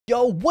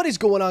Yo, what is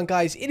going on,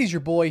 guys? It is your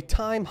boy,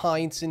 Time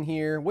Heinsohn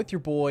here with your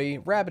boy,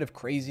 Rabbit of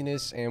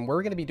Craziness, and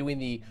we're going to be doing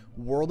the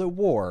World at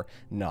War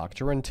Nacht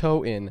der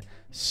Untoten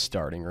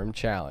Starting Room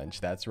Challenge.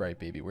 That's right,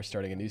 baby. We're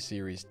starting a new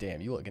series.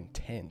 Damn, you look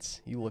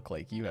intense. You look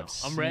like you have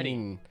I'm seen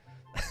ready.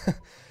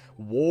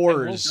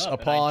 wars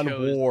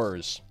upon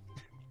wars.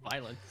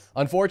 Violence.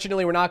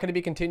 Unfortunately, we're not going to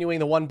be continuing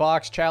the one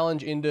box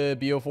challenge into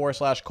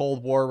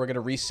BO4/Cold War. We're going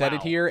to reset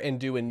it here and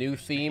do a new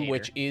theme,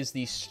 which is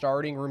the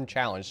starting room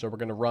challenge. So we're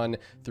going to run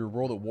through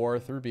World at War,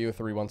 through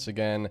BO3 once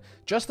again.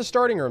 Just the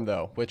starting room,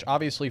 though, which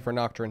obviously for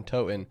Nacht der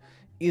Untoten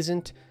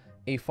isn't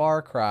a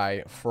far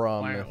cry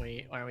from why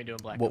aren't we doing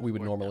Black what Ops we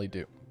would 4 normally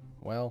do.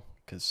 Well,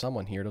 because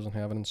someone here doesn't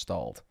have it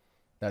installed.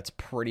 That's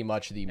pretty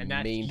much the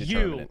main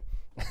determinant.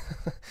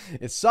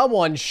 If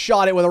someone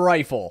shot it with a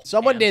rifle.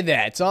 Someone did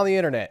that. It's on the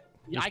internet.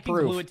 I can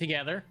glue it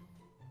together.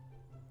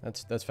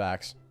 That's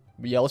facts.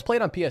 But yeah, let's play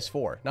it on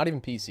PS4. Not even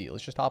PC.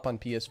 Let's just hop on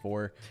PS4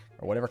 or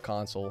whatever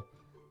console.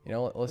 You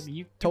know, let's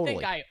You totally.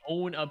 think I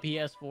own a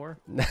PS4?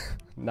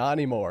 Not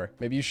anymore.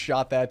 Maybe you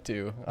shot that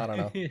too. I don't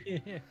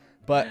know.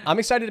 But I'm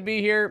excited to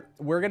be here.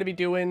 We're gonna be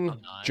doing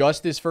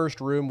just this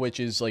first room, which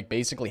is like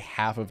basically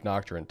half of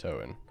Nacht der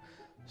Untoten.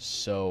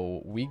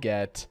 So we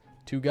get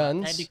 2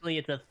 guns. Technically,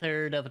 it's a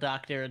third of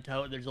Nacht der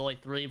Untoten. There's only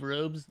 3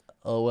 rooms.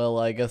 Oh, well,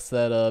 I guess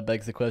that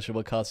begs the question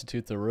what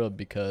constitutes a room,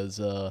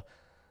 because a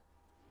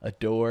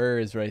door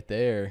is right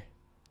there.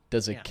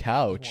 Does a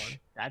couch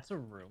that's a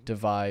room.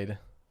 divide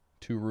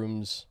 2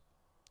 rooms?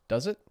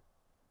 Does it?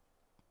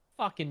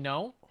 Fucking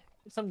no.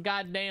 Some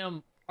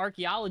goddamn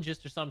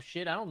archaeologist or some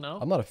shit. I don't know.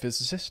 I'm not a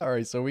physicist. All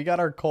right, so we got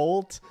our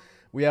Colt.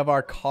 We have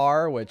our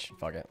car, which,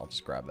 fuck it, I'll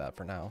just grab that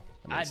for now.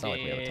 I mean, it's not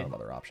like we have a ton of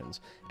other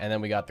options. And then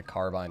we got the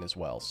carbine as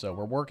well. So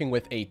we're working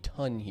with a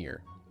ton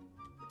here.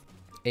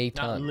 A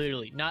ton.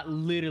 Not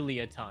literally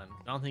a ton.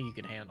 I don't think you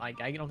could handle. I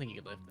don't think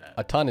you could lift that.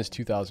 A ton is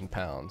 2,000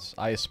 pounds.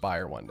 I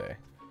aspire one day.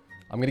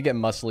 I'm gonna get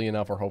muscly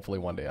enough, or hopefully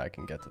one day I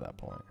can get to that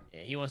point.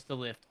 Yeah, he wants to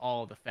lift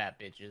all the fat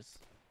bitches.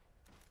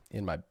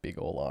 In my big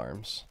ol'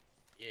 arms.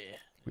 Yeah.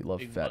 We love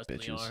Big fat muscly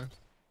bitches. arms.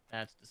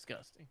 That's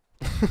disgusting.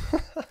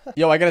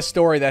 Yo, I got a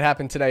story that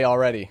happened today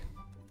already.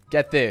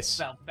 Get this.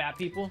 About fat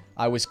people?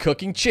 I was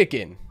cooking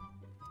chicken,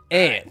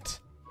 and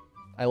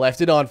I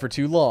left it on for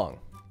too long.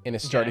 And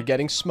it started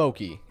getting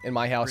smoky, and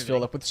my house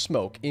filled up with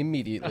smoke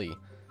immediately.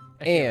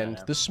 And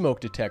the smoke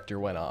detector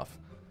went off.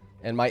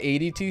 And my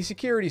ADT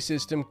security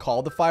system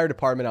called the fire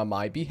department on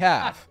my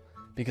behalf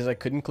because I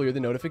couldn't clear the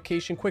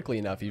notification quickly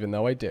enough, even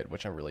though I did,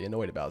 which I'm really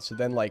annoyed about. So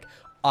then, like,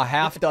 a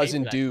half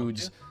dozen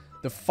dudes,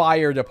 the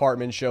fire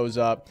department shows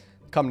up,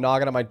 come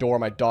knocking at my door.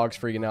 My dog's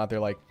freaking out. They're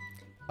like,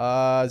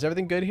 is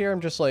everything good here?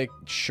 I'm just like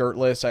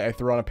shirtless. I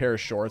threw on a pair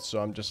of shorts, so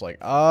I'm just like,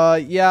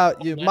 yeah,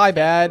 my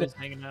bad.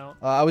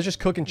 I was just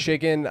cooking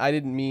chicken. I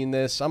didn't mean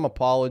this. I'm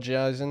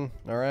apologizing.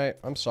 All right,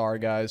 I'm sorry,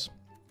 guys.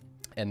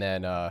 And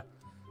then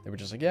they were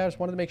just like, yeah, I just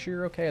wanted to make sure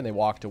you're okay. And they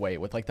walked away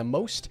with like the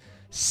most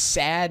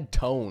sad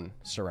tone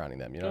surrounding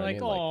them. You know what I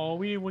mean? Oh,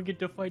 we didn't get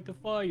to fight the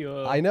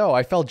fire. I know.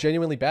 I felt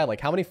genuinely bad.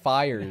 Like, how many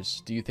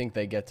fires do you think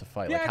they get to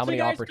fight? Yeah, like, how many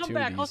guys, opportunities?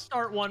 Come back. I'll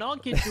start one. I'll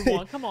get you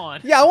one. Come on.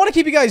 Yeah, I want to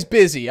keep you guys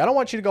busy. I don't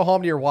want you to go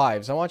home to your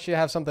wives. I want you to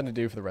have something to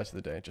do for the rest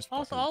of the day. Just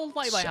I'll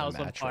light my house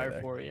on fire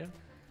for you.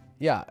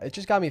 Yeah, it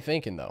just got me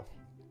thinking, though.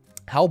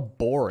 How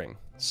boring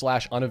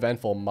 /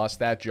 uneventful must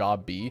that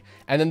job be?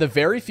 And then the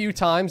very few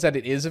times that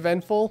it is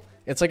eventful,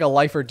 it's like a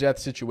life or death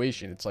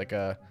situation. It's like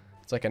a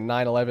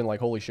 9/11, like,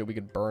 holy shit, we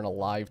could burn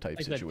alive type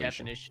like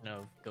situation. The definition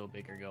of go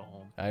big or go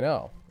home. I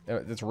know.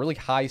 It's a really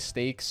high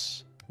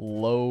stakes,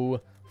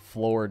 low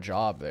floor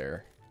job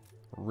there.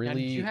 Really now,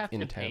 did you have to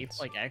pay intense.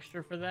 like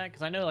extra for that?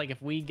 Because I know like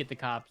if we get the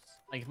cops,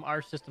 like if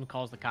our system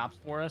calls the cops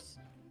for us,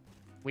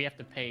 we have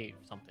to pay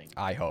something.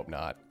 I hope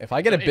not. If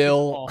I get a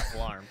bill,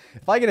 alarm.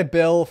 if I get a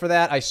bill for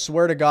that, I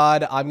swear to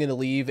God, I'm gonna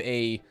leave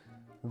a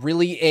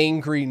really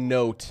angry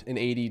note in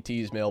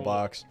ADT's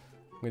mailbox.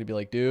 I'm gonna be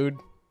like, dude,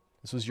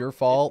 this was your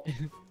fault.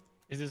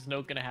 Is this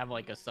note gonna have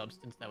like a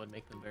substance that would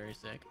make them very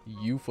sick?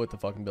 You foot the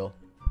fucking bill.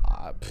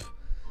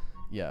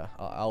 Yeah,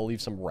 I'll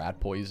leave some rat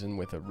poison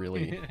with a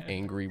really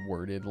angry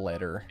worded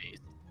letter.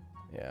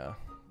 Yeah,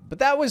 but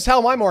that was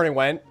how my morning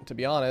went, to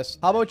be honest.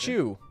 How about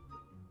you?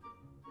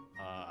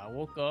 I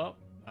woke up,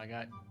 I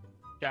got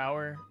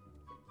shower,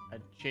 I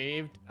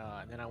shaved,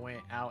 and then I went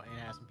out and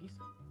had some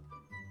pizza.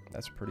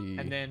 That's pretty.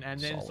 And then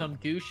solid. some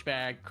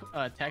douchebag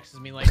texts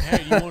me like,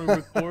 "Hey, you want to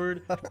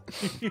record?"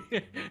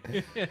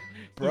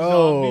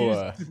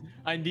 Bro,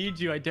 I need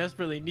you. I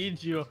desperately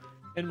need you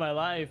in my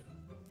life.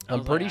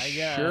 I'm pretty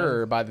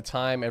sure by the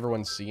time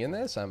everyone's seeing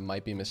this, I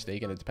might be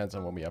mistaken. It depends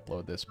on when we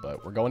upload this,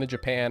 but we're going to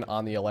Japan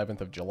on the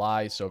 11th of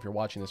July. So if you're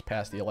watching this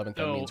past the 11th,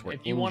 that means we're in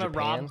Japan. If you want to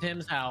rob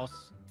Tim's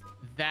house,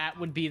 that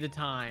would be the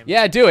time.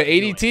 Yeah, do it.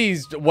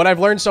 ADT's, what I've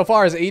learned so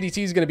far is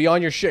ADT is going to be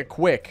on your shit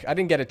quick. I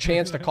didn't get a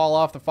chance to call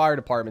off the fire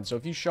department. So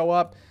if you show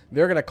up,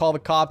 they're going to call the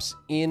cops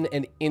in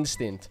an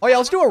instant. Oh yeah,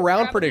 let's do a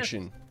round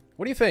prediction.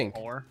 What do you think?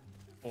 Four.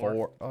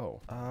 Oh,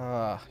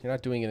 you're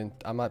not doing it in,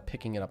 I'm not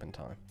picking it up in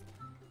time.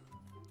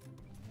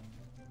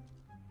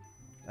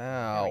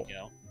 Ow. There we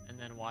go. And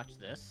then watch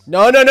this.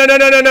 No, no, no, no,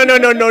 no, no, no, no,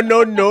 no, no,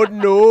 no, no,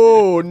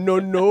 no, no,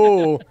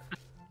 no.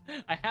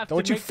 I have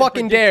Don't to you make the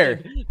fucking dare.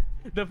 prediction.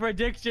 The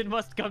prediction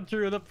must come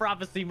true. The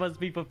prophecy must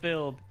be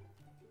fulfilled.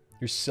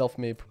 Your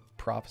self-made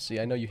prophecy.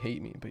 I know you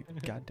hate me, but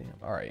goddamn.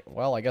 All right.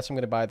 Well, I guess I'm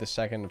gonna buy the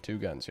second of 2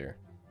 guns here.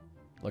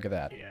 Look at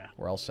that. Yeah.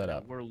 We're all set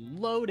up. We're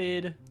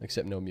loaded.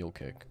 Except no mule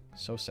kick.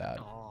 So sad.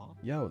 Aw.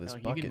 Yo, this Oh,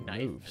 you bucket can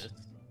knife moves. this.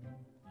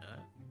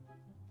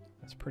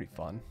 That's pretty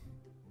fun.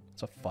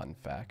 It's a fun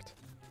fact.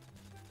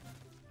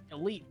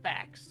 Elite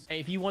facts. Hey,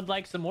 if you would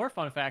like some more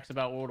fun facts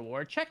about World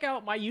War, check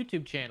out my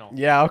YouTube channel.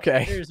 Yeah,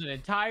 okay. There's an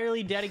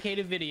entirely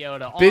dedicated video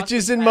to awesome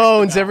Bitches and facts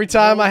moans about every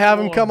time I World have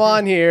him War. come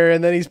on here,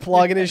 and then he's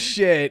plugging his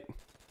shit.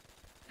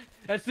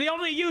 That's the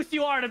only use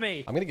you are to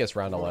me. I'm gonna guess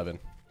round 11.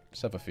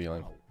 Just have a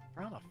feeling.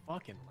 Round a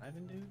fucking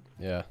 11, dude.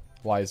 Yeah.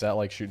 Why, is that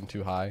like shooting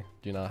too high?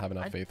 Do you not have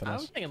enough faith in I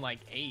us? was thinking like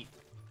 8.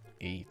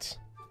 8.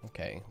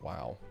 Okay,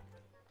 wow.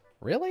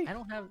 Really? I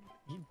don't have...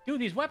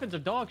 Dude, these weapons are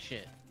dog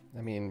shit.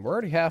 I mean, we're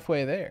already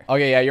halfway there.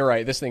 Okay, yeah, you're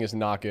right. This thing is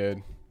not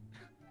good.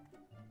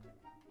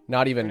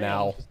 Not even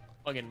now. Just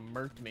fucking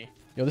murked me.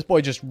 Yo, this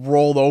boy just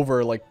rolled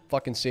over like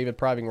fucking Saving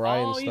Private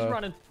Ryan Oh, stuff. he's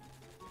running.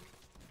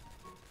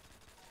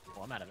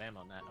 Well, I'm out of ammo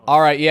on that.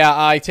 All right, yeah,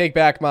 I take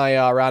back my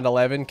round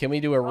 11. Can we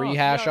do a Oh,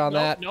 rehash no, on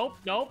nope, that? Nope,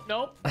 nope,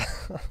 nope.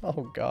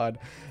 Oh, God.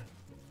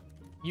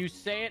 You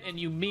say it and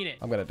you mean it.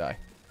 I'm gonna die.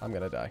 I'm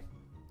gonna die.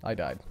 I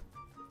died.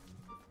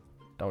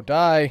 Don't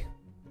die.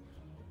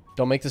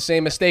 Don't make the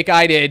same mistake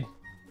I did.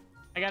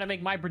 I gotta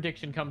make my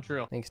prediction come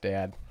true. Thanks,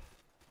 Dad.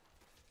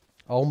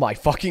 Oh, my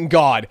fucking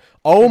God.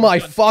 Oh, my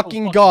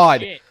fucking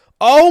God. Shit.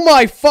 Oh,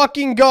 my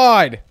fucking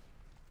God.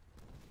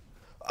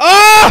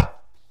 Ah!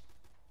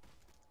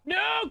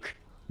 Nuke!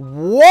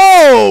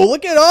 Whoa!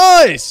 Look at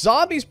us!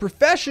 Zombies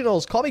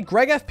professionals! Call me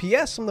Greg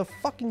FPS. I'm the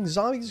fucking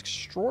zombies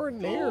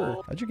extraordinaire.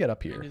 Oh. How'd you get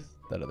up here?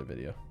 That other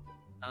video.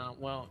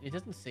 Well, it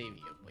doesn't save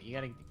you, but you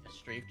gotta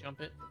strafe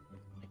jump it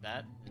like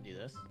that and do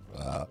this.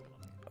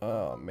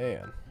 Oh,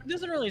 man. It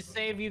doesn't really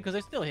save you because I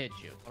still hit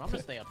you, but I'm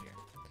gonna stay up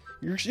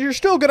here. You're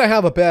still gonna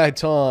have a bad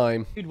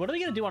time. Dude, what are we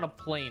gonna do on a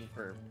plane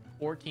for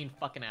 14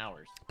 fucking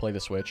hours? Play the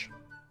Switch.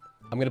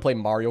 I'm gonna play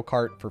Mario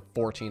Kart for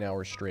 14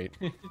 hours straight.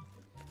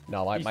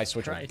 No, my Jesus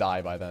Switch will Christ.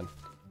 die by then.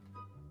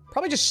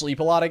 Probably just sleep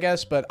a lot, I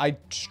guess, but I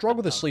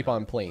struggle to sleep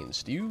on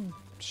planes. Do you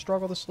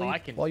struggle to sleep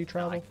while you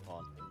travel? No, I can fall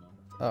asleep,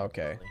 though. Oh,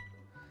 okay.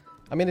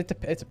 I mean, it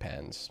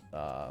depends.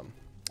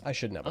 I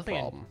shouldn't have I was a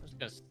thinking problem. I'm just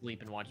gonna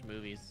sleep and watch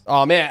movies.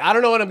 Oh, man, I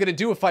don't know what I'm going to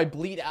do if I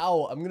bleed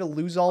out. I'm going to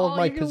lose all of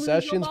my you're gonna lose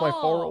possessions, them my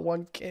all.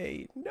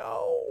 401k.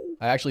 No.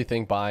 I actually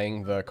think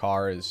buying the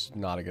car is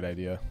not a good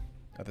idea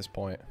at this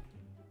point.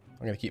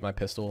 I'm going to keep my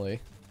pistol.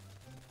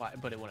 Why?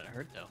 But it wouldn't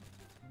hurt, though.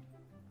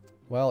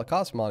 Well, it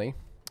costs money,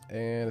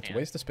 and it's a And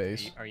waste of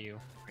space. Are you?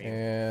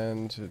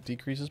 And it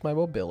decreases my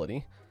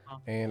mobility, Oh.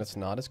 and it's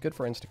not as good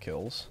for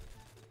insta-kills.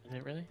 Is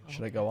it really? Oh,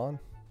 Should I go on?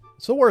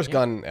 It's the worst Yeah.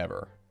 gun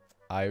ever.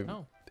 I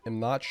Oh. am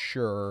not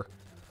sure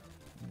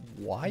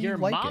why Your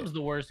you like mom's it.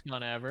 the worst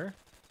gun ever.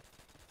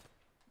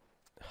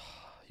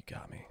 You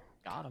got me.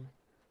 Got him.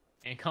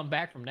 And come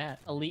back from that.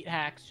 Elite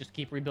hacks just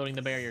keep rebuilding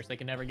the barriers. They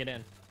can never get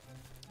in.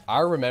 I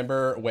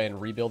remember when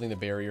rebuilding the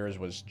barriers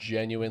was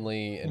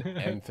genuinely an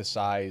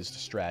emphasized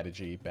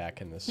strategy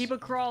back in this. Keep a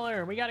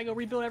crawler. We gotta go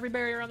rebuild every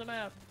barrier on the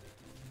map.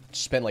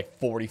 Spend like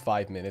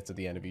 45 minutes at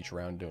the end of each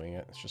round doing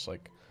it. It's just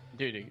like...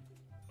 Dude,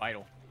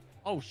 vital.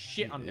 Oh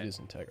shit, I'm It dead.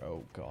 isn't tech.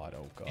 Oh, God.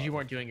 Oh, God. You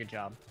weren't doing your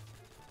job.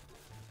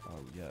 Oh,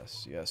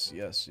 yes. Yes,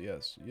 yes,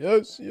 yes.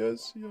 Yes,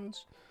 yes,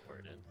 yes.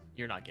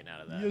 You're not getting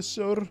out of that. Yes,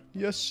 sir.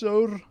 Yes,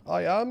 sir.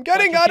 I am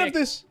getting Clutch out your of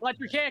kick. this. Clutch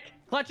your kick.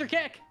 Clutch your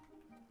kick.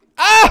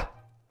 Ah!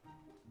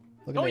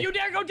 Look at Don't me. you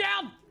dare go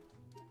down.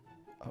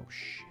 Oh,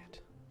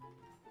 shit.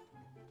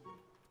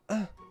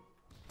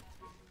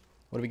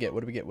 What do we get?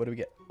 What do we get? What do we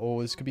get?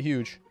 Oh, this could be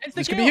huge. It's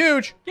This the could be kill.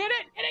 huge. Get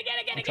it. Get it. Get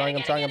it. Get I'm it. trying, get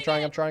I'm it, trying, get I'm it,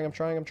 trying, get I'm trying, I'm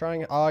trying, I'm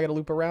trying. Oh, I gotta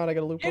loop around. I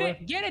gotta loop it. Get around.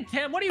 it. Get it,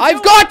 Tim. What are you I've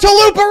doing? got to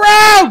loop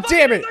around!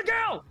 Damn it!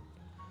 Go.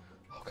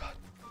 Oh, God.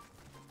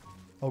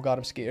 Oh, God,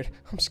 I'm scared.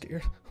 I'm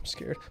scared. I'm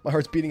scared. My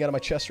heart's beating out of my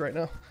chest right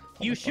now. Oh,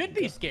 You my should fucking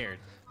be God. scared.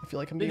 I feel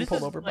like I'm being This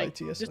pulled is, over by like,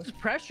 TSA. This is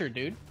pressure,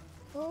 dude.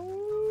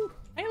 Oh.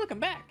 Hey, looking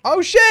back.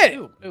 Oh, shit!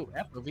 Ooh,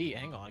 F or V.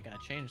 Hang on, I gotta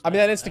change. I mean,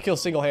 that insta-kill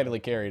single-handedly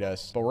carried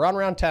us. But we're on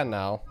round 10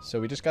 now, so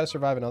we just gotta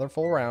survive another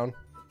full round.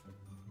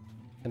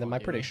 And then my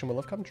prediction will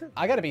have come true.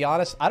 I gotta be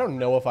honest, I don't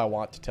know if I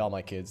want to tell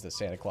my kids that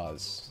Santa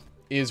Claus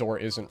is or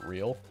isn't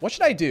real. What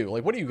should I do?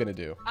 Like, what are you gonna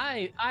do?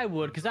 I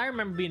would, because I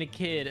remember being a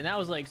kid, and that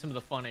was like some of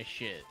the funnest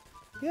shit.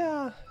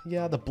 Yeah,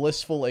 the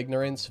blissful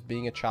ignorance of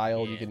being a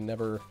child. You Yeah. can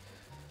never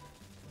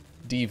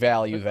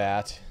devalue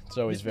that. It's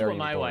always This is very what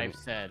my important.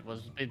 wife said,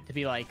 was to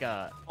be like,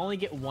 only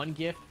get one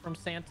gift from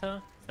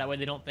Santa. That way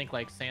they don't think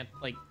like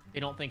they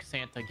don't think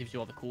Santa gives you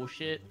all the cool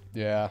shit.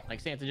 Yeah. Like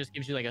Santa just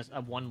gives you like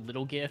a one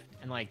little gift,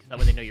 and like that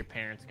way they know your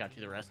parents got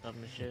you the rest of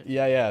them and shit.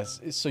 Yeah.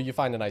 So you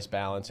find a nice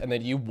balance, and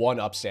then you one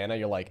up Santa.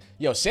 You're like,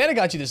 yo, Santa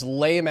got you this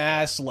lame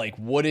ass like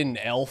wooden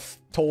elf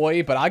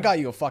toy, but I got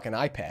you a fucking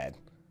iPad.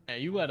 Yeah,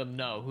 you let them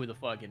know who the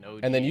fucking OG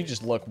And then you is.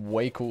 just look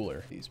way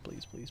cooler. Please,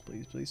 please, please,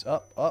 please, please.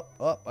 Up.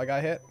 I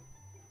got hit.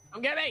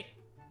 Come get me!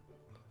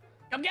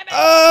 Come get me!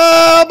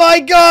 Oh my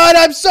god,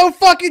 I'm so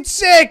fucking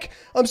sick!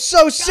 I'm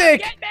so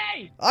sick! Get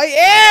me! I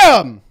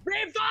am!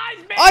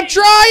 Revive me! I'm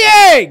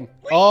trying!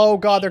 Oh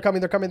god, they're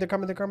coming.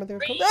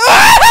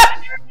 Ah!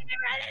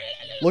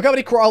 Look how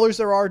many crawlers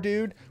there are,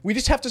 dude. We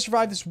just have to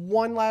survive this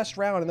one last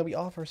round and then we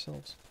off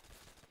ourselves.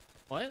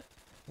 What?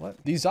 What?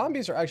 These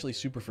zombies are actually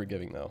super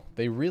forgiving, though.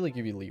 They really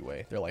give you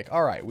leeway. They're like,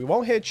 all right, we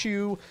won't hit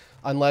you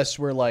unless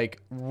we're, like,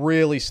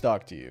 really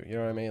stuck to you. You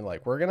know what I mean?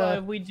 Like, we're gonna... Well,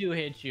 if we do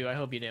hit you, I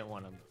hope you didn't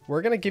want them.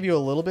 We're gonna give you a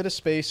little bit of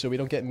space so we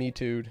don't get Me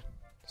Too'd.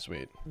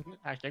 Sweet.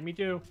 Hashtag me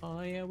too.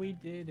 Oh, yeah, we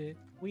did it.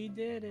 We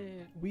did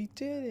it. We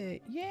did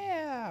it.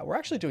 Yeah. We're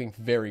actually doing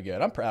very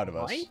good. I'm proud of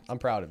us. Right? I'm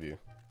proud of you.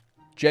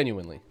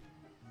 Genuinely.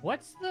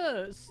 What's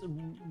the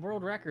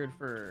world record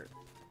for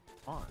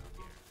spawn?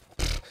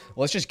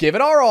 Let's just give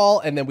it our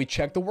all, and then we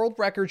check the world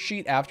record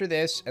sheet after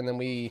this, and then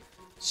we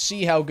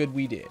see how good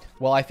we did.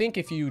 Well, I think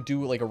if you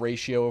do like a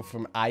ratio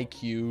from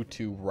IQ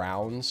to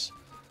rounds,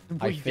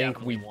 I think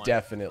we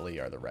definitely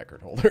are the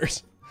record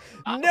holders.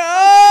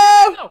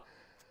 No!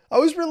 I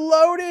was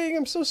reloading.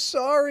 I'm so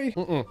sorry.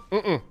 Get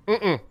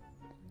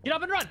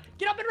up and run!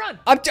 Get up and run!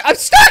 I'm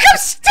stuck! I'm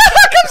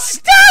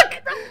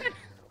stuck!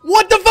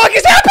 What the fuck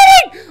is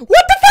happening?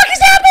 What the fuck is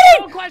happening?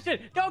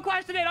 Don't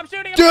question it. I'm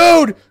shooting.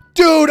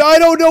 Dude, I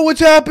don't know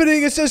what's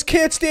happening. It says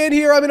can't stand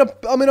here. I'm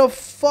in a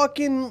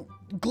fucking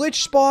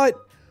glitch spot.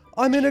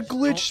 I'm in a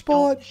glitch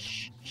spot.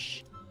 Shh.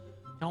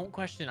 Don't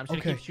question. I'm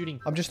just gonna keep shooting.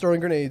 I'm just throwing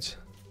grenades.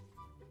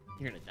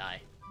 You're gonna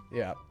die.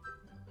 Yeah.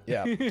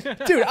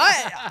 Dude,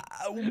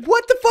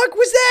 what the fuck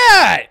was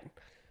that?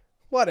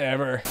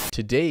 Whatever.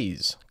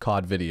 Today's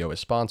COD video is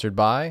sponsored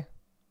by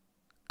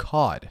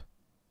COD.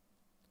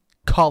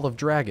 Call of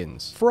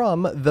Dragons,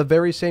 from the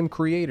very same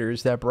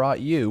creators that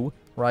brought you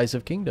Rise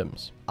of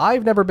Kingdoms.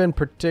 I've never been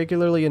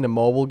particularly into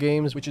mobile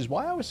games, which is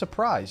why I was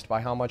surprised by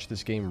how much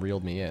this game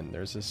reeled me in.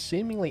 There's a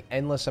seemingly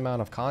endless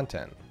amount of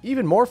content.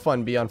 Even more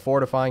fun beyond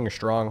fortifying your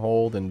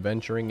stronghold and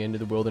venturing into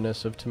the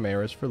wilderness of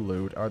Tamaris for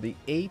loot are the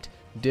 8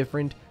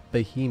 different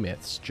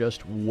behemoths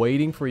just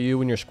waiting for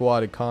you and your squad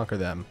to conquer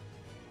them.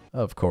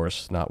 Of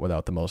course, not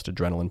without the most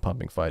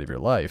adrenaline-pumping fight of your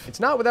life.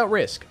 It's not without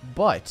risk,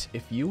 but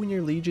if you and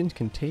your legions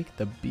can take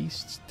the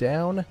beasts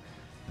down,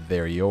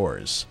 they're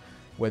yours.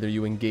 Whether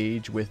you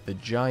engage with the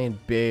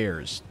giant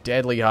bears,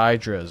 deadly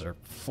hydras, or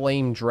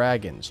flame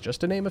dragons,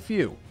 just to name a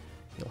few,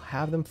 you'll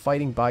have them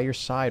fighting by your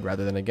side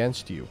rather than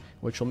against you,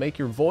 which will make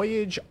your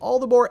voyage all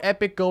the more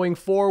epic going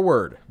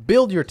forward.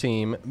 Build your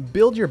team,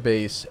 build your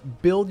base,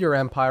 build your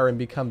empire, and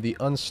become the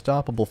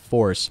unstoppable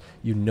force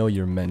you know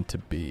you're meant to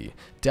be.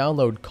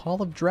 Download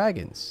Call of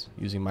Dragons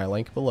using my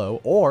link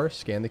below, or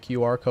scan the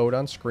QR code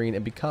on screen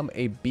and become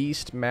a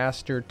Beast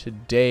Master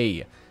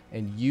today.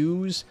 And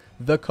use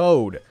the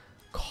code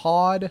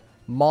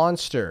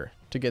CODMONSTER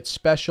to get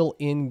special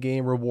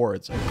in-game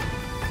rewards.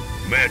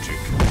 Magic,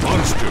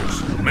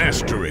 monsters,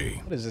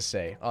 mastery. What does this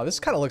say? Oh, this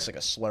kind of looks like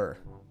a slur.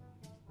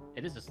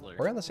 It is a slur.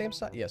 We're on the same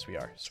side? Yes, we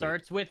are. Sweet.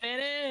 Starts with an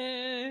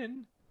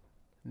N.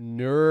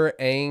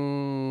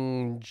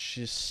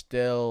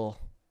 Nurangstil.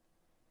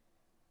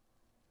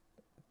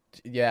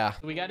 Yeah.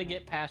 We got to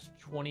get past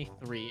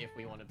 23 if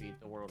we want to beat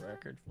the world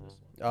record for this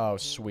one. Oh,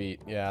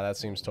 sweet. Yeah, that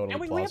seems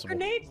totally plausible. And we have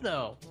grenades,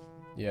 though.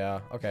 Yeah,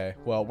 okay.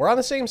 Well, we're on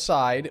the same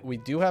side. We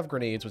do have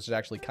grenades, which is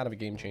actually kind of a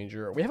game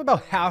changer. We have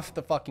about half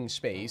the fucking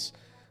space,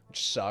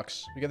 which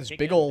sucks. We got this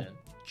big old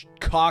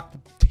cock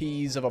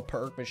tease of a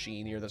perk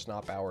machine here that's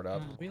not powered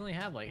up. We only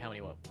have, like, how many,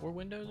 what, 4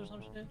 windows or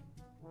some shit?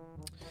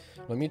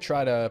 Let me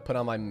try to put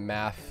on my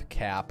math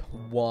cap.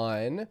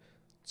 1,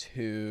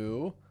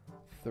 2,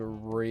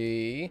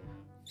 3,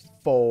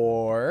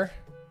 4.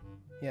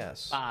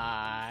 Yes.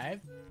 5.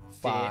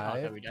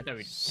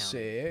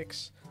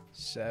 6,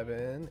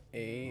 7,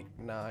 8,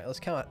 9. Let's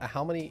count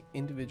how many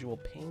individual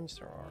panes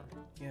there are.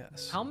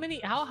 Yes. How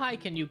high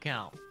can you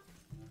count?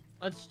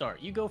 Let's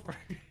start. You go first.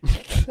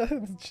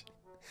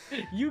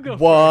 You go 1.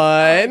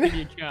 first. How can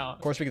you count?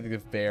 Of course, we get the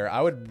Gevair.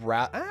 I would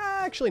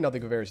actually, no, the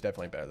Gevair is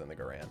definitely better than the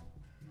Garand.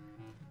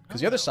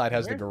 Because the other side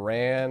has the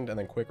Garand and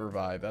then Quick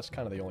Revive. That's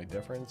kind of the only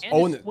difference.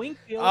 And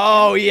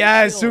oh,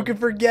 yes. Who could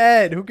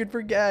forget? Who could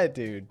forget,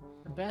 dude?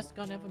 The best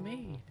gun ever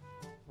made.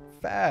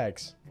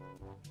 Facts.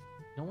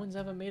 No one's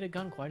ever made a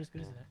gun quite as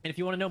good as that. And if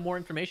you want to know more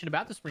information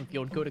about the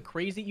Springfield, go to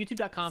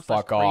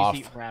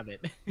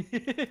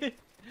youtube.com/crazyrabbit.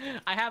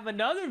 I have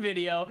another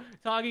video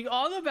talking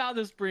all about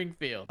the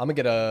Springfield. I'm gonna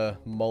get a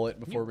mullet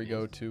before we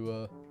go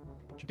to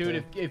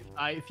Dude,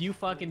 if you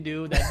fucking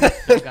do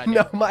that,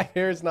 no, my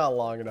hair's not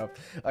long enough.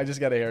 I just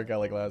got a haircut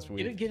like last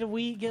week.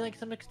 Get like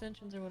some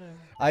extensions or whatever.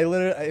 I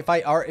literally, if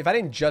I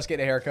didn't just get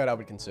a haircut, I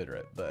would consider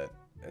it, but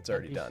it's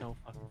already done. So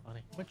fucking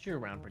funny. What's your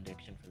round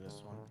prediction for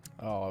this one?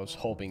 Oh, I was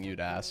hoping you'd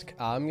ask.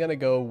 I'm gonna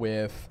go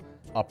with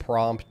a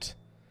prompt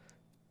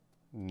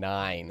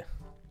 9.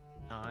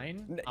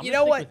 9? You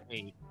know what?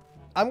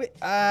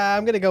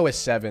 I'm gonna go with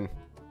 7.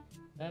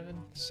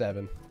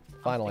 7.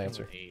 Final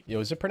answer. Yo,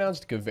 is it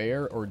pronounced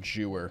Gevair or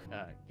Jewer?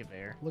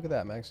 Gevair. Look at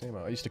that,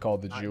 Maximo. I used to call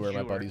it the Jewer,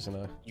 my buddies and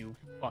I. You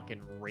fucking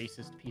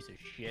racist piece of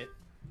shit.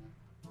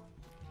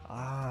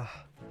 I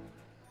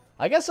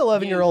I guess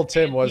 11-year-old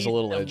Tim was a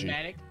little edgy.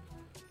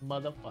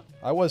 Motherfucker.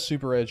 I was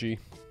super edgy.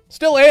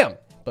 Still am,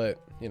 but,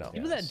 you know.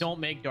 People that don't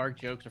make dark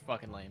jokes are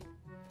fucking lame.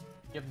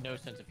 You have no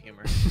sense of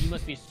humor. You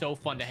must be so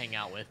fun to hang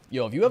out with.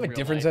 Yo, if you have a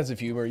different sense of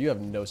humor, you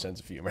have no sense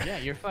of humor. Yeah,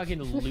 you're a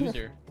fucking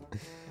loser.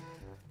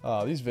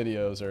 Oh, these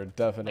videos are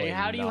definitely Hey,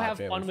 how do you have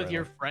fun friendly. with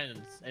your friends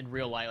in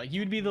real life? Like,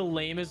 you'd be the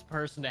lamest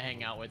person to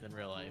hang out with in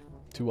real life.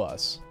 To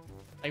us.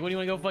 Like, what do you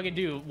want to go fucking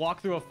do?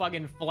 Walk through a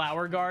fucking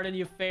flower garden,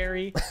 you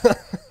fairy?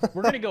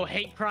 We're gonna go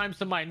hate crimes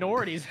to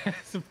minorities.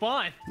 It's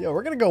fun. Yeah,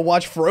 we're gonna go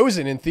watch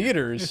Frozen in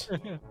theaters.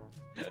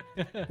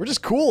 We're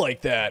just cool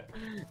like that.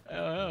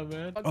 Oh,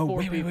 man. Oh,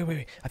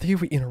 wait. I think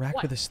if we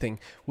interact with this thing,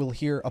 we'll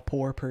hear a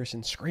poor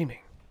person screaming.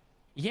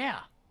 Yeah.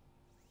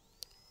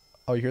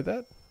 Oh, you hear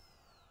that?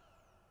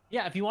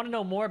 Yeah, if you want to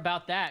know more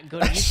about that, go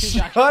to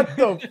YouTube. Shut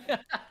the...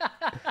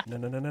 No.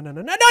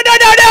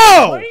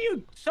 Why are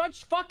you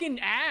such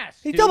fucking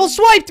ass, He dude? double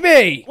swiped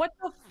me! What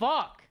the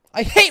fuck?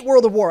 I hate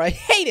World of War. I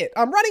hate it.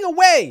 I'm running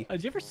away.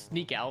 Did you ever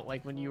sneak out,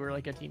 like, when you were,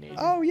 like, a teenager?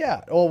 Oh,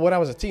 yeah. Well, when I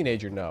was a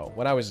teenager, no.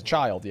 When I was a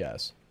child,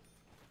 yes.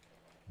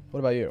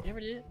 What about you? You ever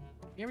did?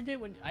 You ever did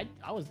when...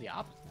 I was the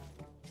opposite.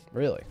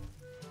 Really?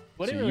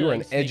 What So you were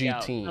an edgy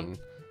teen.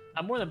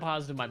 I'm more than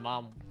positive my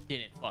mom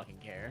didn't fucking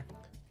care.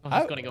 I was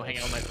just gonna go hang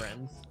out with my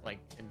friends, like,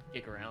 and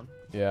kick around.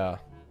 Yeah.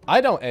 I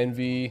don't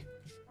envy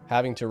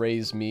having to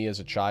raise me as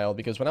a child,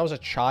 because when I was a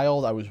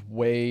child, I was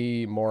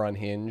way more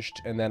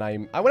unhinged. And then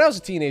when I was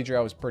a teenager,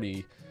 I was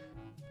pretty...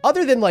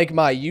 Other than, like,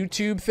 my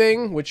YouTube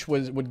thing, which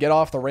would get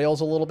off the rails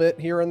a little bit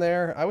here and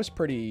there, I was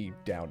pretty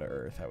down to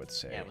earth, I would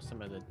say. Yeah, with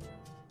some of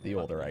the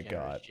older I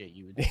got. Shit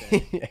you would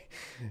say.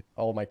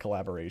 All my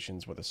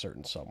collaborations with a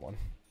certain someone.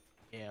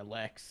 Yeah,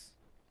 Lex.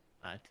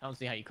 I don't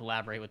see how you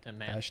collaborate with him,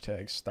 man.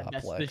 Hashtag stop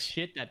That's Lex. the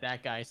shit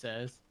that guy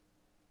says.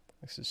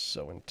 This is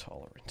so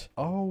intolerant.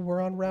 Oh,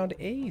 we're on round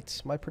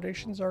 8. My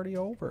prediction's already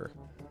over.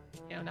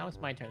 Yeah, now it's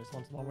my turn. This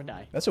one's the one we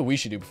die. That's what we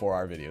should do before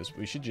our videos.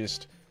 We should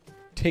just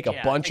take a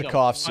Yeah, bunch take of a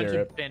cough bunch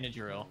syrup of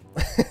Benadryl.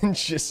 and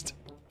just...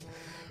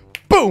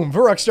 Boom!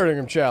 Verruckt starting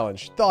room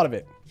challenge. Thought of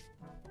it.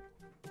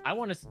 I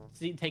want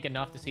to take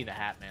enough to see the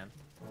Hat Man.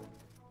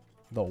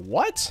 The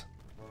what?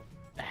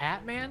 The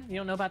Hat Man? You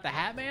don't know about the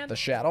Hat Man? The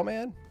Shadow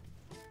Man?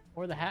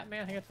 Or the Hat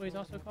Man? I think that's what he's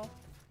also called.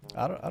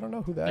 I don't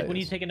know who that Like is. when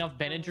you take enough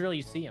Benadryl,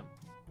 you see him.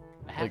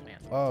 The Hat Man.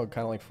 Oh,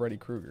 kind of like Freddy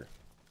Krueger.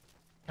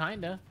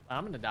 Kinda.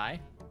 I'm gonna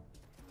die.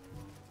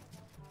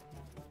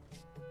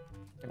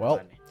 Well,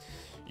 Revive me.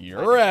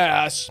 your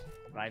ass.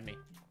 Revive me.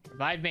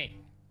 Revive me.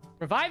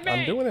 Revive me!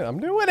 I'm doing it. I'm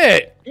doing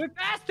it. Do it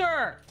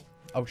faster!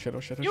 Oh shit! Oh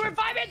shit! Oh You shit!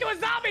 revive me into a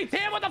zombie,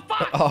 Tim! What the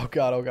fuck? Oh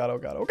god! Oh god! Oh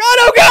god! Oh god!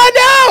 Oh god!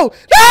 No!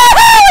 No!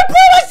 I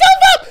blew myself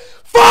up!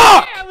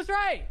 Fuck! Yeah, I was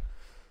right.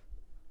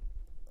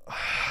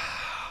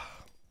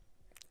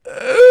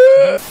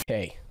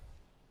 Hey,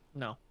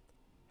 No.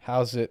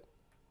 how's it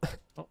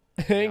Oh,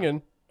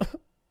 hanging?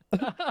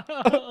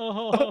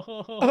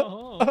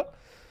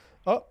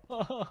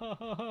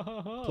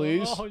 Oh,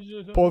 please,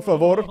 por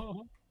favor, I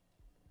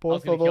por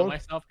was gonna kill favor.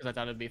 myself because I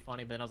thought it'd be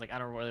funny, but then I was like, I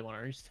don't really want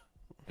to restart.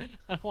 I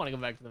don't want to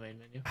go back to the main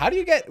menu. How do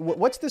you get?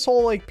 What's this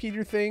whole like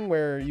Peter thing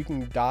where you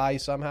can die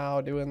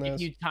somehow doing this?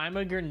 If you time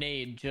a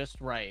grenade just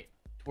right,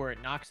 where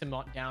it knocks him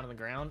down on the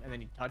ground, and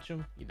then you touch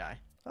him, you die.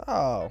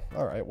 Oh,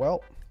 all right.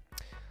 Well,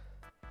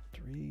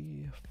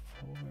 3,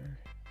 4.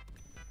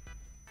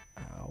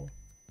 Ow.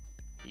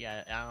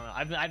 Yeah, I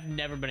don't know. I've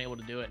never been able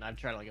to do it, and I've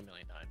tried it like a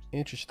million times.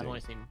 Interesting. I've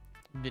only seen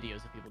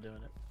videos of people doing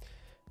it.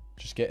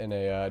 Just get in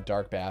a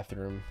dark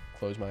bathroom,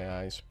 close my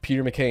eyes.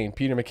 Peter McCain,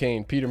 Peter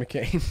McCain, Peter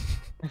McCain.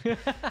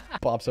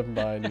 Pops up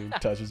behind you,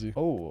 touches you.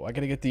 Oh, I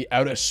gotta get the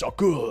outer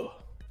sucker.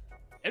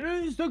 It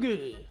is so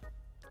good.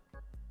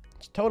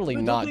 It's totally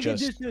not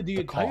just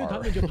the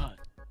car.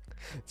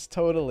 It's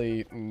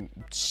totally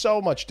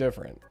so much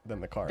different than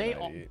the car.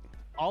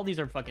 All these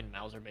are fucking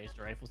Mauser-based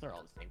rifles. They're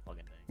all the same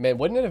fucking thing. Man,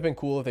 wouldn't it have been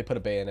cool if they put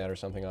a bayonet or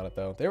something on it,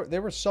 though?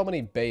 There were so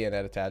many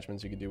bayonet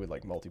attachments you could do with,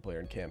 like, multiplayer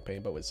and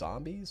campaign, but with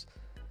zombies?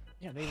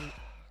 Yeah, they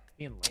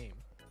being lame.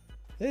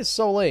 It is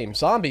so lame.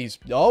 Zombies,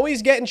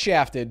 always getting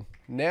shafted.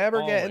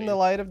 Never getting the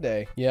light of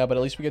day. Yeah, but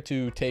at least we get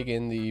to take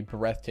in the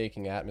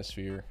breathtaking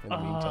atmosphere in the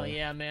meantime. Oh,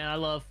 yeah, man. I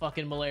love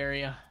fucking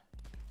malaria.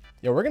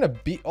 Yeah, we're gonna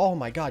beat... Oh,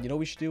 my God. You know,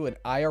 we should do an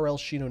IRL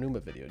Shi No Numa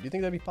video. Do you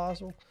think that'd be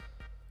possible?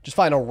 Just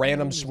find a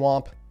random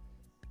swamp.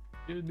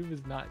 Dude, it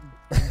was not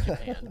in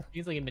Japan.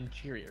 He's like in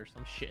Manchuria or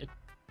some shit.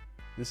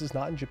 This is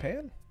not in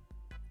Japan?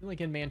 He's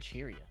like in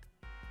Manchuria.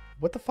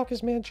 What the fuck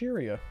is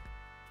Manchuria?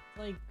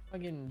 Like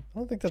fucking. I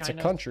don't think that's China,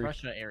 a country.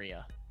 Russia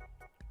area.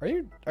 Are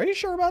you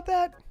sure about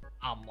that?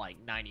 I'm like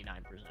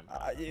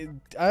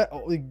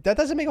 99%. That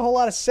doesn't make a whole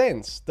lot of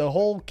sense. The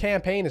whole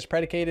campaign is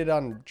predicated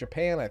on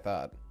Japan, I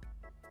thought.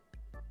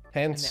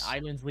 Hence, And the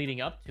islands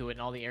leading up to it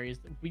and all the areas.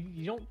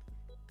 You don't.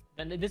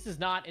 And this is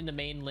not in the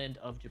mainland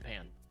of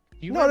Japan.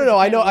 No.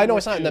 I know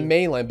it's not in the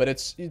mainland, but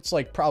it's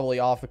like probably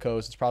off the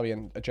coast. It's probably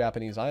in a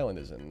Japanese island,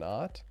 is it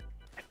not?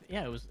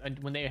 Yeah, it was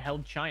when they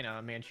held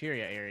China,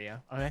 Manchuria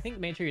area. I think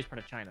Manchuria is part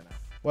of China now.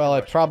 Well,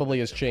 it probably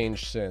has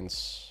changed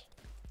since.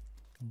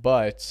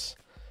 But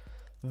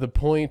The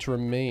point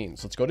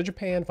remains. Let's go to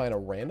Japan, find a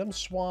random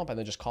swamp, and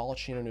then just call it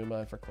Shi No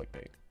Numa for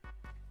clickbait.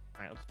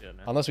 All right, let's do it,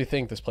 man. Unless we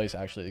think this place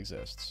actually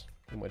exists.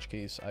 In which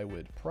case, I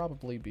would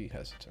probably be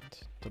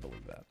hesitant to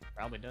believe that.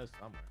 Probably does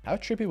somewhere. How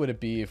trippy would it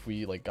be if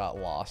we, like, got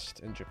lost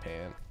in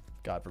Japan?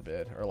 God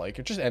forbid. Or,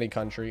 like, just any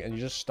country, and you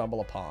just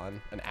stumble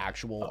upon an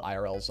actual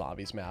IRL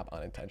zombies map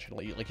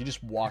unintentionally. Like, you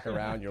just walk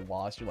around, you're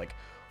lost, you're like,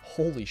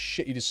 holy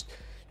shit, you just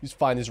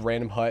find this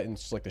random hut, and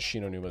it's like the Shi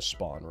No Numa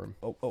spawn room.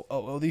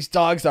 Oh, these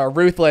dogs are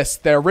ruthless.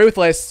 They're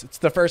ruthless. It's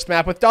the first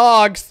map with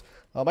dogs.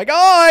 Oh my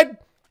god.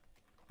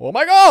 Oh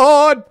my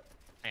god.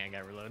 Hang on, I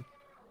gotta reload.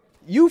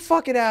 You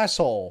fucking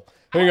asshole.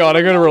 Hang on,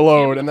 I gotta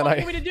reload, and then What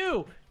do you want me to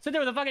do? Sit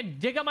there with a fucking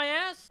dick up my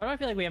ass? Why do I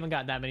feel like we haven't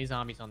got that many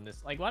zombies on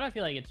this? Like, why do I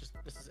feel like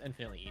this is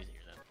infinitely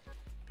easier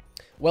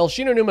then? Well,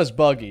 Shi No Numa's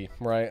buggy,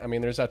 right? I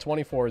mean, there's that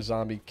 24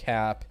 zombie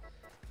cap.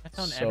 That's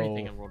on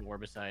everything in World War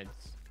besides,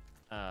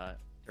 the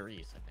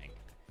Riese, I think.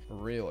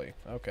 Really?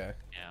 Okay.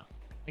 Yeah.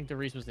 I think the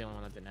Riese was the only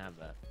one that didn't have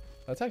that.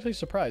 That's actually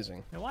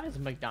surprising. Now, why is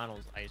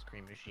McDonald's ice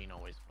cream machine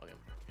always fucking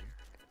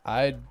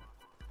broken?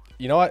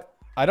 You know what?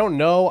 I don't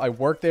know. I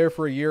worked there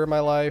for a year of my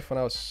life when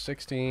I was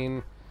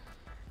 16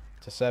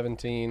 to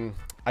 17.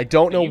 I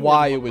don't know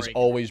why it was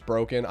always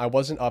broken. I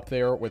wasn't up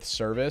there with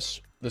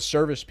service. The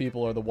service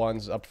people are the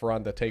ones up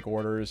front that take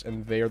orders,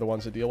 and they're the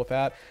ones that deal with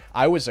that.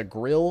 I was a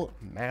grill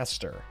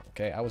master,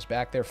 okay? I was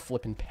back there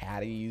flipping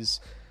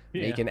patties,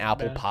 making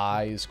apple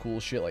pies,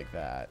 cool shit like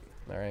that,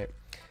 all right?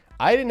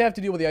 I didn't have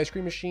to deal with the ice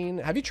cream machine.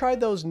 Have you tried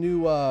those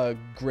new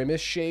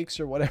Grimace shakes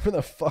or whatever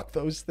the fuck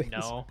those things?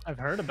 No, I've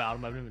heard about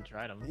them. I haven't even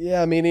tried them.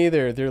 Yeah, me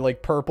neither. They're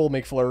like purple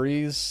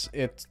McFlurries.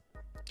 It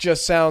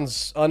just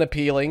sounds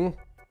unappealing,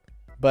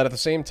 but at the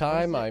same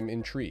time, I'm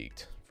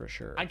intrigued for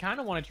sure. I kind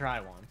of want to try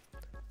one.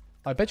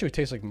 I bet you it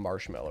tastes like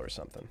marshmallow or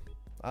something.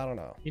 I don't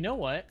know. You know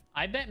what?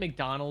 I bet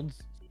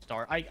McDonald's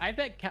I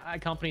bet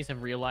companies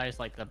have realized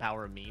like the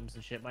power of memes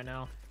and shit by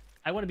now.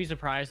 I wouldn't be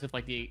surprised if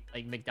like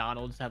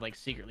McDonald's had like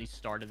secretly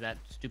started that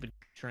stupid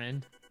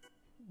trend.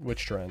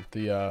 Which trend?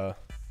 The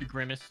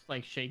Grimace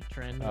like shake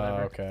trend.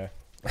 Oh, okay.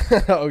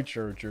 Oh,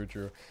 true.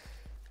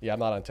 Yeah, I'm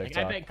not on TikTok.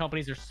 Like, I bet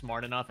companies are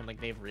smart enough and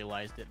like they've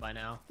realized it by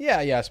now.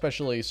 Yeah,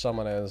 especially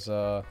someone as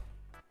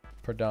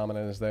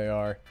predominant as they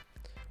are.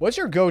 What's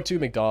your go-to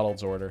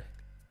McDonald's order?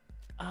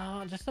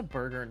 Just a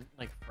burger and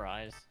like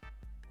fries.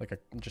 Like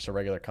just a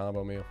regular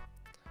combo meal.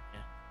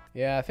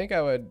 Yeah, I think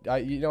I would.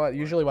 You know what?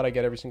 Usually, what I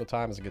get every single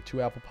time is I get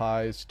 2 apple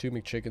pies, 2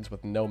 McChickens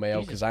with no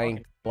mayo because I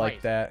ain't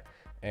like that,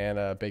 and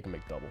a bacon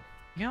McDouble.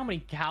 You know how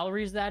many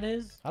calories that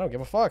is? I don't give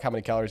a fuck how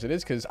many calories it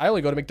is because I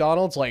only go to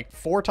McDonald's like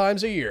 4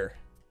 times a year.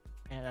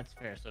 Yeah, that's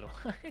fair. So,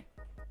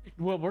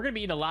 well, we're gonna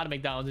be eating a lot of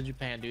McDonald's in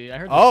Japan, dude. I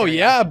heard. Oh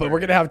yeah, but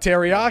we're gonna have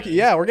teriyaki.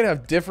 Yeah, we're gonna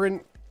have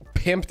different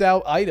pimped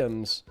out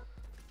items.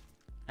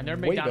 And their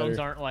McDonald's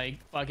aren't like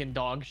fucking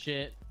dog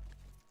shit,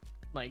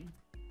 like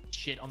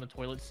shit on the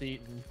toilet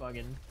seat and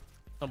fucking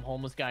some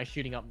homeless guy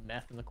shooting up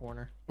meth in the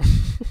corner.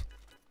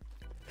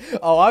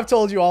 Oh, I've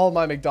told you all of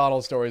my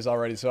McDonald's stories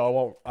already,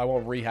 so I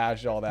won't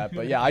rehash all that.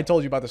 But yeah, I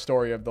told you about the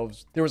story of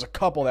those. There was a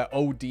couple that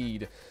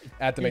OD'd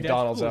at the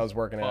McDonald's that I was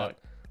working at.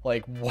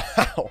 Like,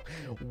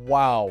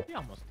 wow. She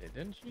almost did,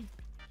 didn't she?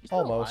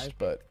 Almost, alive.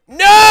 But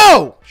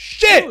no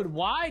shit. Dude,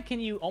 why can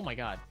you? Oh my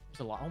god.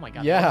 A lot. Oh my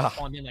god. Yeah.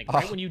 In, like,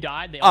 right when you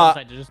died, they all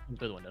decided to just come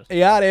through the windows.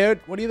 Yeah, dude.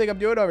 What do you think I'm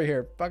doing over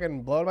here?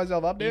 Fucking blowing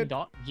myself up, dude?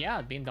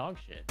 Being dog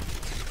shit.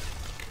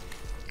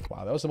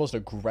 Wow, that was the most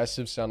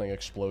aggressive sounding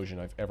explosion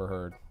I've ever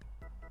heard.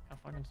 I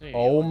fucking see.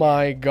 Oh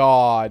my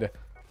god.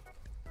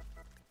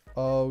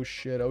 Oh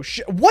shit. Oh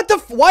shit. What the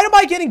why am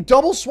I getting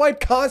double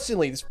swiped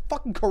constantly? This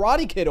fucking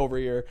Karate Kid over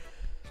here.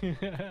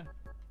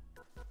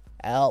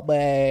 Help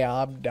me.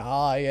 I'm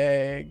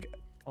dying.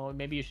 Oh,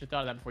 maybe you should have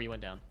thought of that before you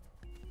went down.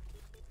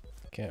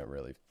 Can't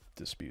really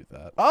dispute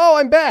that. Oh,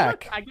 I'm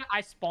back. I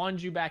spawned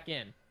you back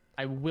in.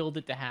 I willed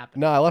it to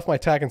happen. No, I left my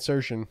tac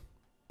insertion,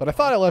 but I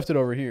thought I left it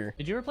over here.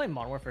 Did you ever play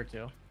Modern Warfare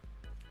 2?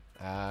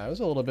 It was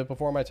a little bit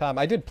before my time.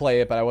 I did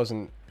play it, but I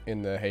wasn't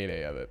in the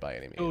heyday of it by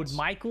any means. Dude,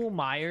 Michael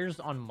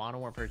Myers on Modern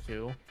Warfare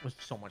 2 was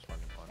so much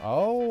fucking fun.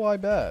 Oh, I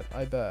bet.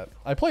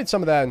 I played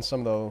some of that in some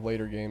of the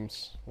later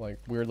games, like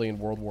weirdly in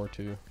World War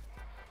II.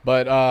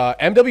 But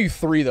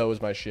MW3 though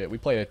was my shit. We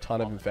played a ton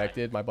of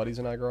Infected, my buddies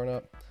and I growing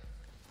up.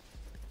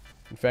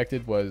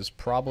 Infected was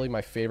probably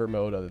my favorite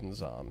mode other than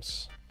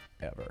Zombs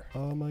ever.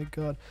 Oh my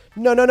god.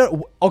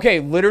 No.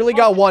 Okay, literally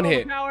got one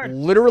hit.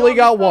 Literally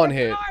got one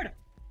hit.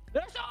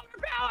 They're so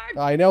overpowered.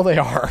 I know they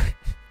are.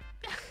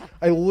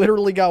 I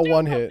literally got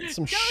one hit.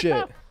 Some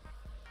shit.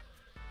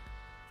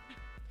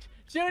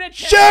 Shoot it!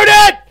 Shoot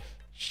it!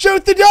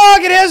 Shoot the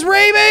dog! It has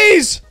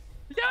rabies!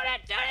 Shoot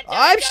it!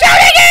 I'm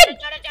shooting it!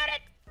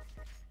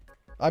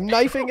 I'm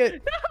knifing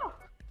it.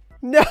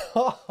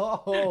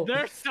 No!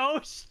 They're so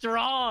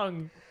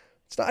strong.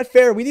 It's not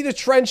fair. We need a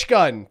trench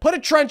gun. Put a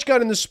trench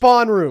gun in the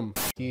spawn room.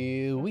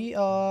 Here we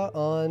are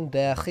on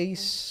the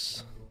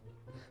Riese,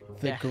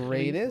 the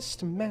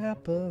greatest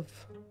map of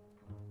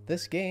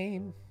this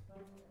game.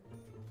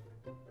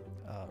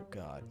 Oh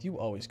God. You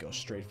always go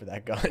straight for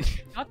that gun.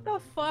 Shut the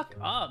fuck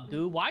up,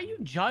 dude. Why are you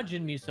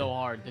judging me so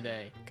hard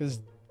today? Because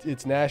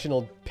it's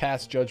National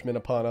Pass Judgment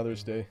Upon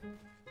Others Day.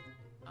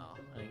 Oh,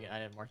 I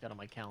didn't mark that on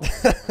my calendar.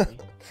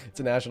 It's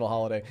a national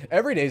holiday.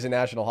 Every day is a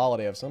national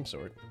holiday of some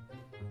sort.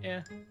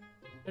 Yeah.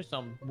 There's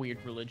some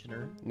weird religion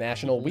or...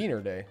 National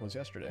Wiener Day was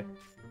yesterday.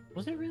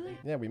 Was it really?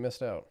 Yeah, we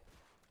missed out.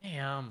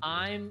 Damn.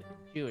 I'm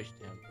Jewish,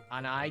 Tim,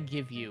 and I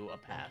give you a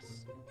pass.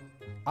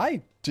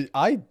 I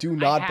do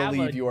not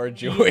believe you are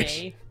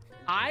Jewish.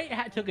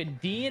 I took a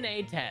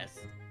DNA test,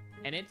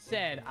 and it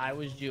said I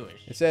was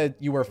Jewish. It said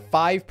you were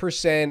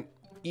 5%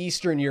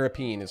 Eastern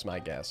European is my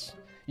guess.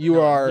 You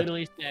are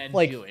literally said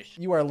like Jewish.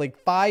 You are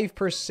like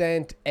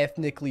 5%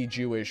 ethnically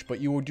Jewish,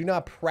 but you do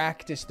not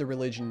practice the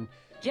religion.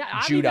 Yeah,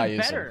 I'm Judaism. even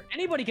better.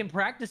 Anybody can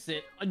practice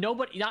it.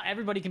 Not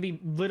everybody can be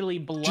literally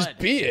blood. Just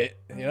be it.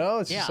 You know,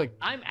 it's just like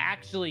I'm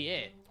actually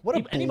it. what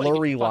a Anybody can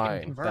blurry fucking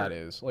line convert. that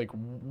is. Like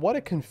what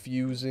a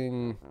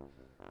confusing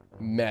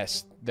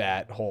mess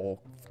that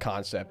whole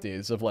concept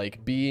is of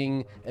like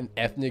being an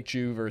ethnic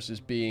Jew versus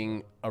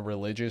being a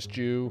religious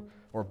Jew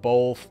or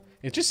both.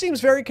 It just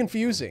seems very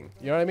confusing.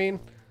 You know what I mean?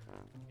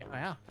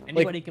 Yeah.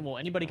 Anybody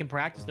can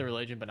practice the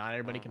religion, but not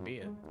everybody can be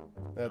it.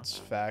 That's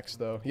facts,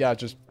 though. Yeah,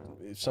 just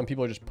some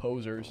people are just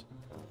posers.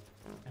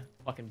 Yeah,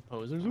 fucking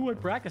posers. Ooh, I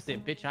practice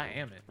it, bitch. I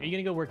am it. Are you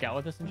gonna go work out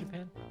with us in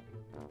Japan?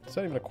 It's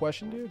not even a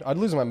question, dude. I'd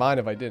lose my mind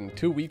if I didn't.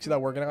 2 weeks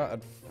without working out,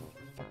 I'd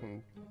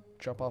fucking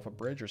jump off a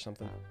bridge or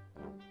something.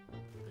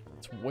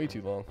 It's way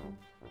too long.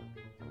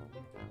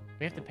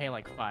 We have to pay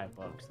like $5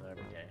 though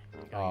every day.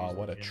 Oh,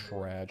 what a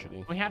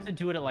tragedy. We have to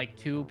do it at like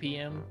 2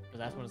 p.m. because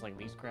that's when it's like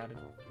least crowded.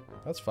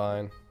 That's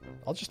fine.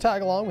 I'll just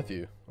tag along with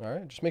you. All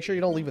right. Just make sure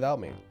you don't leave without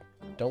me.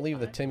 Don't leave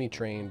the Timmy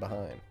train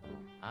behind.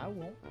 I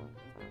won't.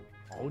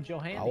 Hold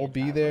your hand. I will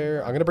be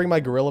there. I'm gonna bring my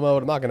gorilla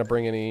mode. I'm not gonna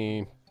bring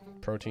any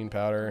protein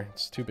powder.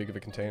 It's too big of a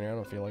container. I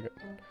don't feel like it.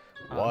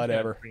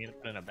 Whatever. Bring it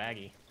in a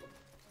baggie.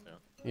 So.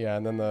 Yeah,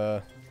 and then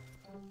the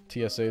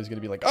TSA is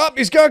gonna be like, "Oh,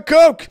 he's got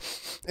Coke,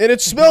 and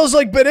it smells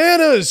like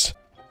bananas."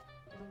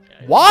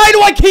 Why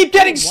do I keep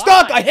getting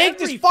stuck? I hate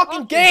this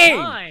fucking game.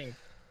 Time.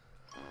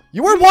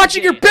 You weren't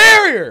watching your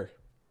barrier.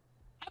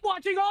 I'm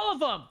watching all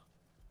of them.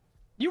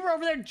 You were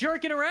over there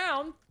jerking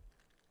around.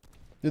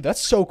 Dude,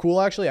 that's so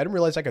cool, actually. I didn't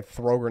realize I could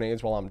throw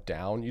grenades while I'm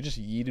down. You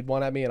just yeeted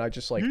one at me, and I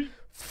just, like,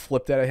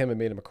 flipped that at him and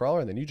made him a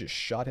crawler, and then you just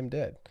shot him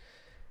dead.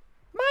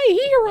 My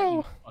hero!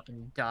 You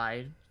fucking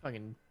died.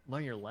 Fucking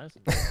learn your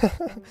lesson. I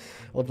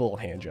love the little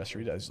hand gesture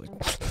he does. He's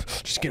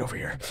like, just get over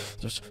here.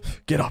 Just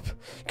get up.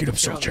 Get up,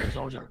 soldier.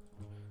 Soldier.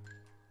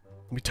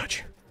 Let me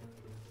touch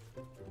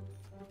you.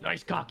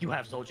 Nice cock you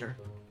have, soldier.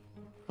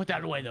 Put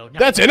that away, though. No.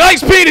 That's a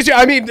nice penis!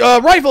 I mean,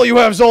 rifle you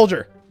have,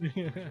 soldier!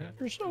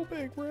 You're so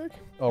big, Rick.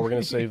 Oh, we're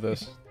gonna save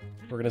this.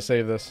 We're gonna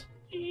save this.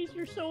 Jeez,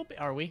 you're so big.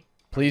 Are we?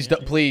 Please,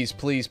 please,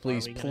 please,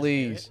 please,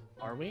 please.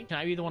 Are we? Can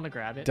I be the one to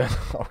grab it?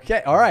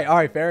 Okay, all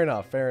right, fair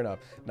enough, fair enough.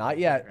 Not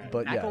yet,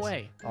 but Back yes.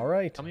 away. All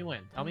right. Tell me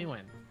when. Tell me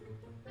when.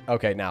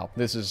 Okay, now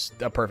this is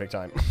a perfect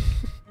time.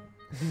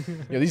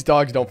 Yeah, these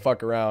dogs don't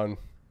fuck around.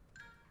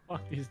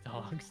 Fuck these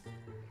dogs.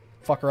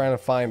 Fuck around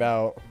and find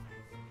out.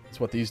 That's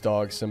what these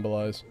dogs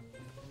symbolize.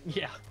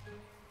 Yeah,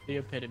 the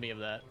epitome of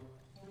that.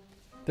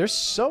 They're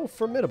so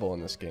formidable in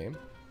this game,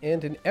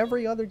 and in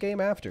every other game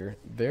after,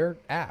 they're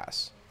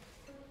ass.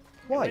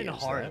 Why They is went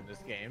hard that? in this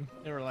game.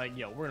 They were like,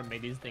 "Yo, we're gonna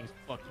make these things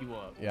fuck you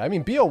up." Yeah, I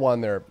mean,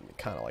 BO1, they're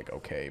kind of like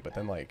okay, but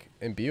then like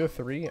in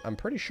BO3, I'm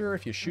pretty sure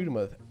if you shoot them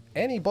with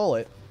any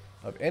bullet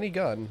of any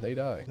gun, they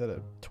die. Is that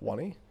a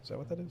 20? Is that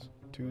what that is?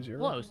 2-0?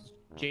 Close.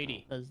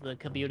 JD, as the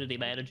community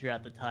manager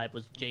at the time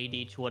was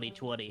JD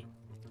 2020.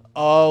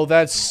 Oh,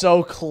 that's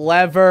so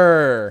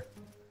clever.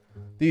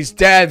 These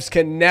devs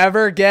can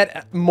never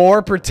get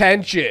more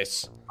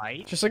pretentious.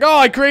 Right? Just like, oh,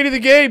 I created the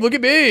game. Look at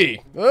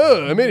me.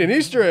 Oh, I made an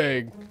Easter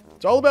egg.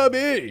 It's all about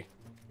me.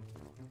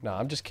 No,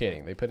 I'm just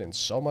kidding. They put in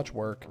so much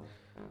work.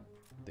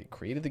 They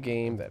created the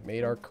game that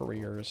made our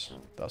careers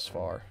thus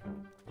far.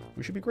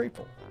 We should be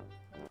grateful.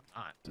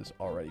 This is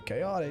already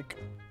chaotic.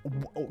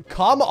 Oh,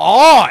 come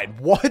on!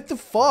 What the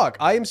fuck?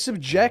 I am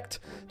subject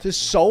to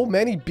so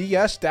many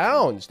BS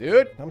downs,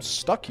 dude. I'm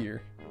stuck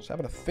here. Just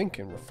having to think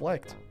and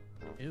reflect.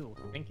 Ew,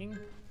 thinking?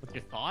 With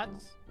your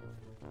thoughts?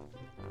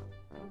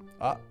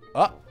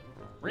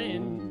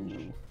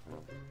 Cringe.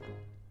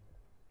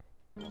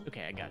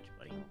 Okay, I got you,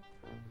 buddy.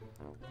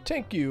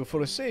 Thank you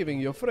for saving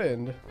your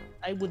friend.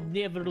 I would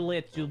never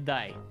let you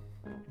die.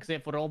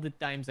 Except for all the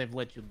times I've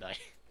let you die.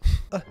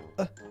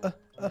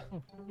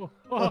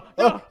 Oh,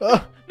 no!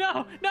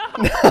 No! No!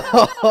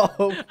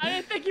 No! I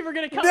didn't think you were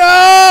gonna come.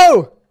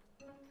 No!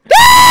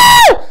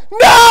 No!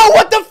 No!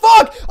 What the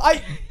fuck?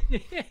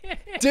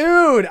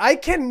 Dude, I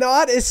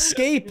cannot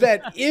escape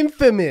that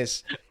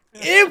infamous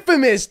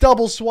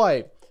double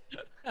swipe.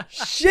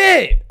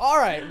 Shit!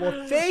 Alright,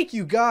 well, thank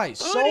you guys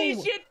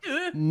so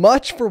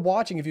much for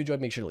watching. If you enjoyed,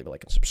 make sure to leave a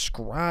like and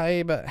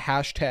subscribe.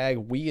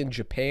 Hashtag we in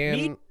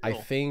Japan, I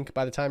think,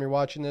 by the time you're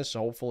watching this. So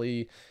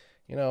hopefully,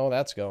 you know,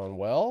 that's going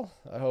well.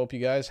 I hope you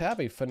guys have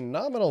a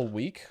phenomenal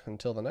week.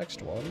 Until the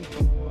next one.